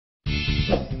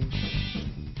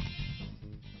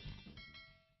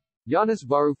Yanis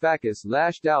Varoufakis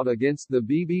lashed out against the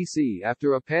BBC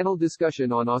after a panel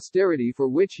discussion on austerity for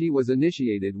which he was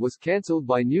initiated was cancelled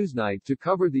by Newsnight to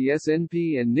cover the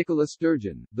SNP and Nicola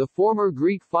Sturgeon. The former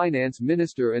Greek finance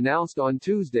minister announced on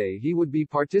Tuesday he would be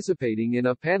participating in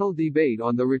a panel debate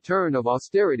on the return of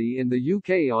austerity in the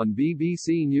UK on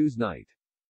BBC Newsnight.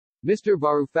 Mr.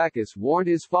 Varoufakis warned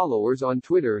his followers on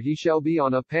Twitter he shall be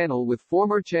on a panel with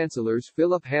former Chancellors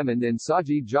Philip Hammond and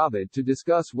Sajid Javid to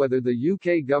discuss whether the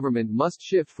UK government must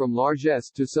shift from largesse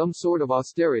to some sort of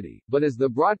austerity, but as the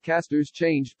broadcasters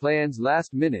changed plans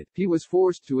last minute, he was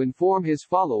forced to inform his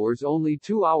followers only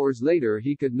 2 hours later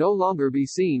he could no longer be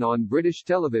seen on British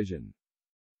television.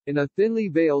 In a thinly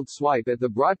veiled swipe at the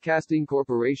Broadcasting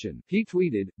Corporation, he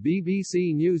tweeted,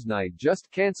 "BBC Newsnight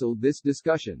just cancelled this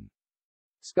discussion.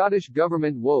 Scottish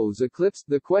government woes eclipsed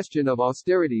the question of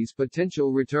austerity's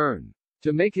potential return."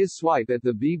 To make his swipe at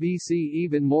the BBC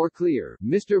even more clear,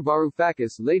 Mr.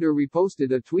 Varoufakis later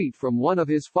reposted a tweet from one of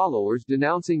his followers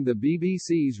denouncing the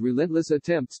BBC's relentless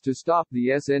attempts to stop the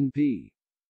SNP.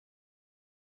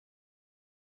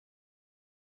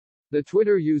 The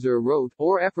Twitter user wrote,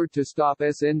 "Our effort to stop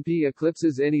SNP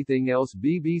eclipses anything else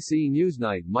BBC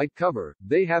Newsnight might cover.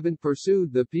 They haven't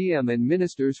pursued the PM and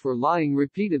ministers for lying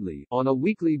repeatedly, on a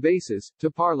weekly basis, to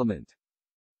Parliament."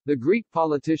 The Greek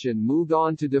politician moved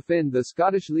on to defend the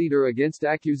Scottish leader against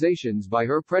accusations by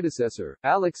her predecessor,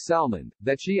 Alex Salmond,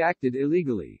 that she acted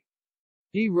illegally.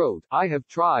 He wrote, "I have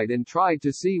tried and tried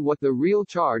to see what the real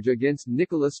charge against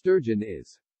Nicola Sturgeon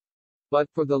is. But,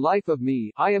 for the life of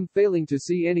me, I am failing to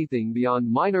see anything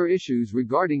beyond minor issues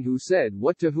regarding who said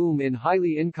what to whom in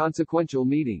highly inconsequential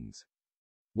meetings."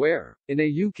 Where, in a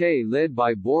UK led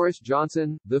by Boris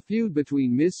Johnson, the feud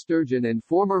between Ms. Sturgeon and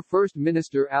former First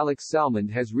Minister Alex Salmond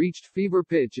has reached fever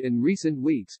pitch in recent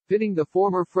weeks, pitting the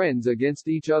former friends against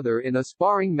each other in a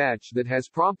sparring match that has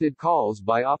prompted calls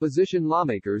by opposition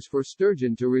lawmakers for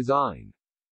Sturgeon to resign.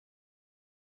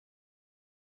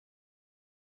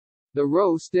 The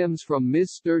row stems from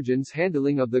Ms. Sturgeon's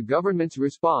handling of the government's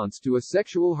response to a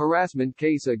sexual harassment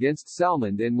case against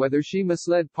Salmond and whether she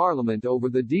misled Parliament over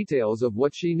the details of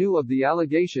what she knew of the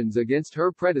allegations against her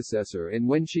predecessor and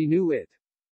when she knew it.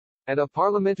 At a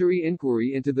parliamentary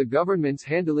inquiry into the government's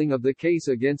handling of the case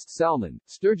against Salmond,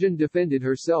 Sturgeon defended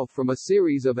herself from a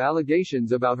series of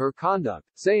allegations about her conduct,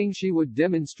 saying she would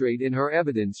demonstrate in her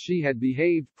evidence she had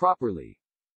behaved properly.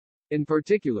 In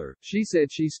particular, she said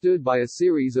she stood by a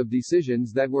series of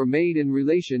decisions that were made in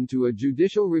relation to a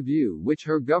judicial review which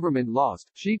her government lost.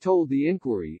 She told the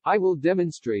inquiry, "I will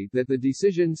demonstrate that the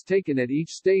decisions taken at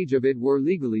each stage of it were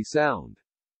legally sound."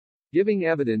 Giving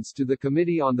evidence to the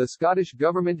Committee on the Scottish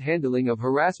Government handling of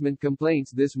harassment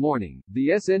complaints this morning,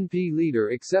 the SNP leader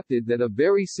accepted that a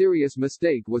very serious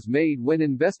mistake was made when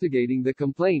investigating the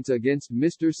complaints against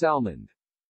Mr. Salmond.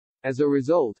 As a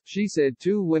result, she said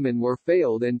 2 women were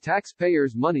failed and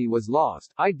taxpayers' money was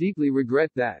lost. "I deeply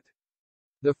regret that."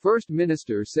 The First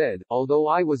Minister said, "Although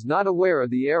I was not aware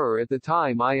of the error at the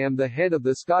time, I am the head of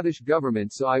the Scottish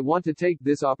Government, so I want to take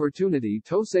this opportunity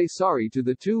to say sorry to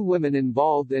the 2 women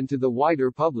involved and to the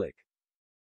wider public."